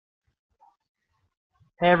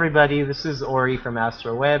Hey everybody, this is Ori from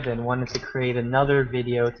AstroWeb and wanted to create another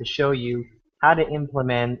video to show you how to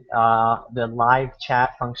implement the live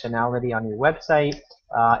chat functionality on your website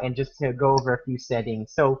and just to go over a few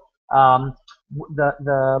settings. So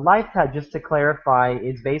the live chat, just to clarify,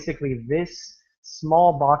 is basically this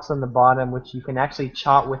small box on the bottom which you can actually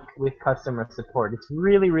chat with customer support. It's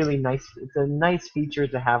really nice. It's a nice feature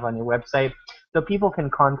to have on your website so people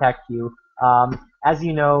can contact you. As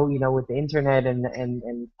you know, with the internet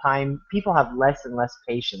and time, people have less and less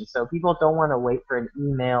patience. So people don't want to wait for an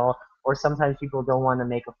email, or sometimes people don't want to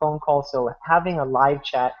make a phone call. So having a live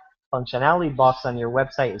chat functionality box on your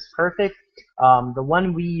website is perfect. The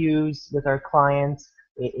one we use with our clients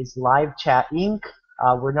is Live Chat Inc.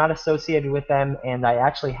 We're not associated with them, and I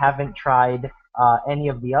actually haven't tried any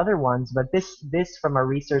of the other ones. But this from our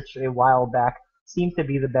research a while back seemed to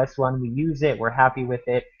be the best one. We use it. We're happy with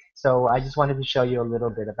it. So I just wanted to show you a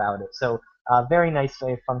little bit about it. So very nice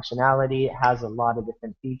functionality. It has a lot of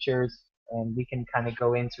different features, and we can kind of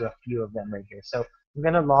go into a few of them right here. So I'm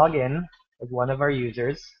going to log in as one of our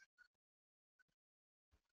users.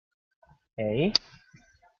 Okay.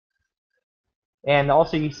 And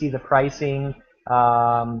also you see the pricing.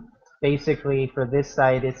 Basically for this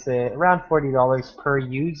site, it's around $40 per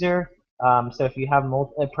user. So if you have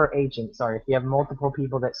per agent, sorry, if you have multiple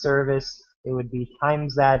people that service, it would be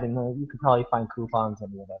times that, and you could probably find coupons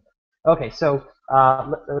and whatever. Okay, so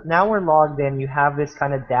now we're logged in. You have this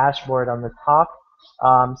kind of dashboard on the top.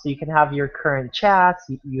 So you can have your current chats.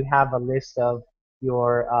 You have a list of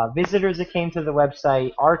your visitors that came to the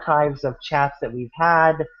website, archives of chats that we've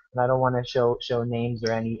had, and I don't want to show names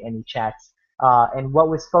or any chats, and what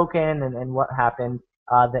was spoken and what happened.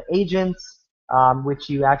 The agents, which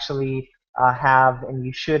you actually have, and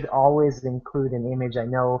you should always include an image. I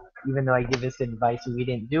know, even though I give this advice, we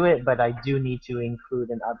didn't do it, but I do need to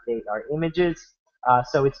include and update our images.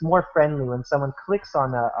 So it's more friendly when someone clicks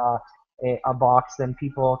on a box, then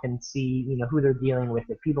people can see who they're dealing with.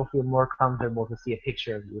 It people feel more comfortable to see a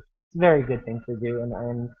picture of you. It's a very good thing to do,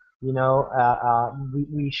 and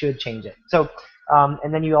we should change it. So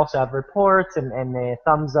and then you also have reports and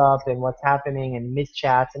thumbs up and what's happening and missed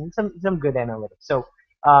chats and some good analytics. So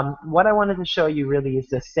what I wanted to show you really is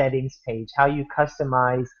the settings page, how you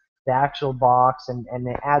customize the actual box and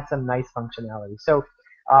then add some nice functionality. So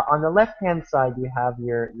on the left-hand side, you have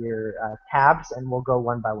your tabs, and we'll go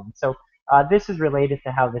one by one. So this is related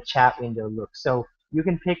to how the chat window looks. So you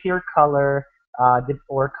can pick your color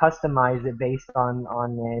or customize it based on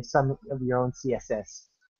some of your own CSS.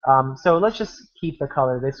 So let's just keep the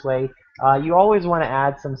color this way. You always want to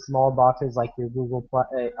add some small boxes like your Google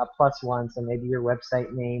a plus one, so maybe your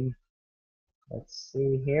website name. Let's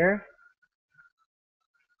see here.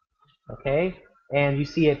 Okay, and you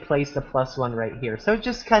see it placed a plus one right here. So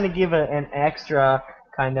just kind of give an extra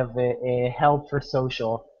kind of a help for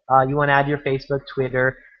social. You want to add your Facebook,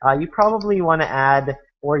 Twitter. You probably want to add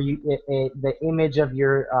the image of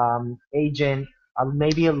your agent,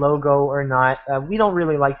 maybe a logo or not. We don't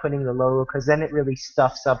really like putting the logo because then it really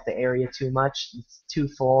stuffs up the area too much. It's too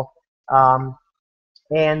full.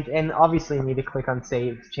 And obviously you need to click on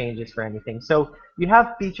Save Changes for anything. So you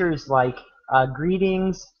have features like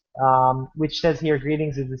greetings, which says here,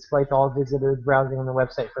 greetings is displayed to all visitors browsing on the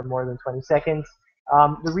website for more than 20 seconds.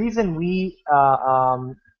 The reason we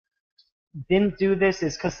didn't do this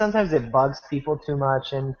is because sometimes it bugs people too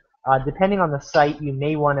much, and depending on the site, you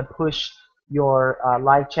may want to push your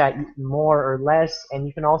live chat more or less, and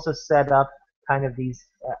you can also set up kind of these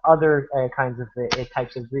other kinds of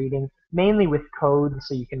types of greeting, mainly with code,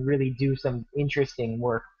 so you can really do some interesting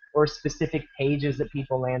work or specific pages that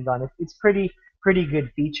people land on. It's pretty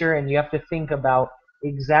good feature, and you have to think about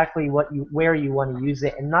exactly where you want to use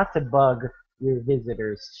it, and not to bug your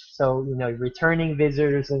visitors. So, returning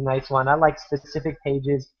visitors is a nice one. I like specific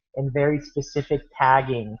pages and very specific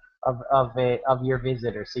tagging of your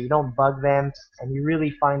visitors, so you don't bug them and you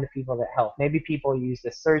really find the people that help. Maybe people use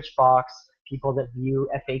the search box, people that view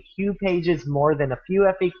FAQ pages more than a few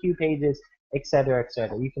FAQ pages, etc.,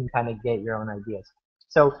 etc. You can kind of get your own ideas.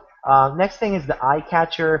 So next thing is the eye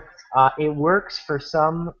catcher. It works for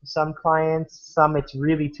some clients. Some it's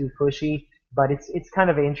really too pushy, but it's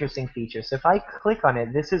kind of an interesting feature. So if I click on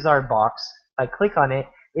it, this is our box. I click on it,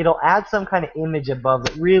 it'll add some kind of image above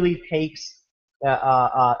that really takes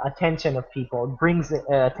attention of people, brings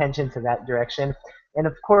attention to that direction. And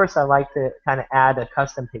of course, I like to kind of add a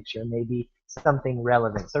custom picture, maybe something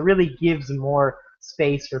relevant. So it really gives more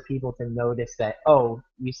space for people to notice that, oh,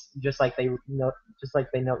 just like they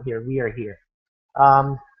note here, we are here.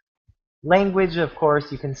 Language, of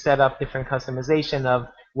course, you can set up different customization of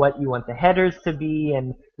what you want the headers to be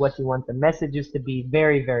and what you want the messages to be.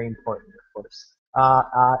 Very, very important, of course.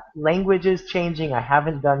 Languages changing, I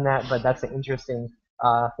haven't done that, but that's an interesting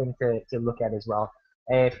thing to look at as well.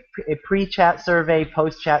 A pre-chat survey,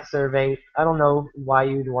 post-chat survey. I don't know why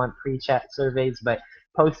you'd want pre-chat surveys, but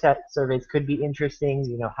post-chat surveys could be interesting.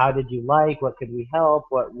 You know, how did you like? What could we help?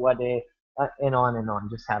 And on,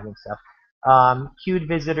 just having stuff. Queued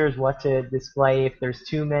visitors, what to display if there's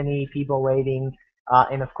too many people waiting.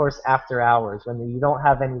 And of course, after hours, when you don't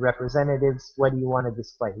have any representatives, what do you want to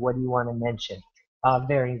display? What do you want to mention?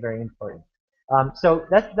 Very, very important. So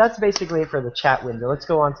that's basically it for the chat window. Let's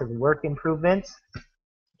go on to the work improvements.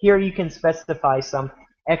 Here you can specify some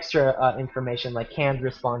extra information like canned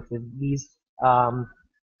responses. These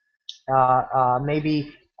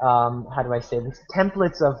maybe how do I say this?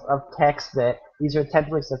 Templates of text that these are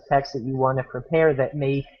templates of text that you want to prepare that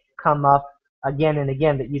may come up again and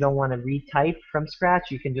again that you don't want to retype from scratch.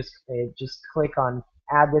 You can just click on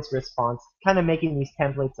add this response, kind of making these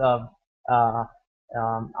templates of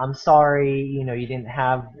I'm sorry, you know, you didn't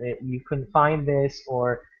have it, you couldn't find this,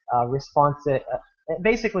 or response to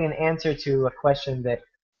basically an answer to a question that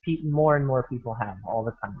more and more people have all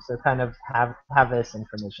the time. So kind of have this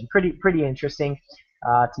information. Pretty interesting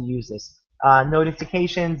to use this.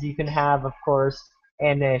 Notifications you can have, of course,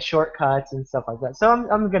 and shortcuts and stuff like that. So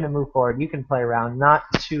I'm going to move forward. You can play around. Not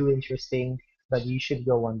too interesting, but you should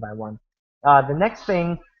go one by one. The next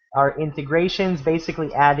thing are integrations,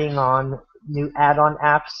 basically adding on new add-on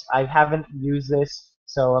apps. I haven't used this,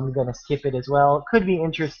 so I'm going to skip it as well. Could be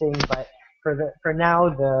interesting, but for now,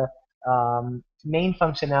 the main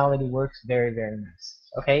functionality works very, very nice.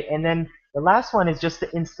 Okay, and then the last one is just the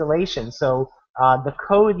installation. So the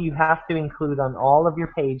code you have to include on all of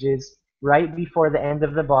your pages right before the end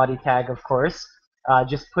of the body tag, of course.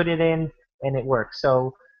 Just put it in and it works.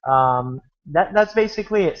 So that's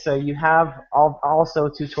basically it. So you have also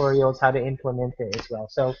tutorials how to implement it as well.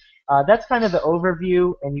 So that's kind of the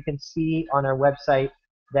overview, and you can see on our website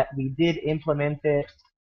that we did implement it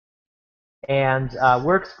and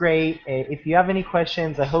works great. If you have any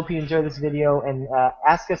questions, I hope you enjoy this video, and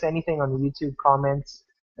ask us anything on the YouTube comments,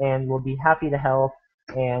 and we'll be happy to help.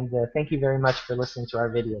 And thank you very much for listening to our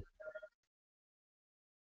video.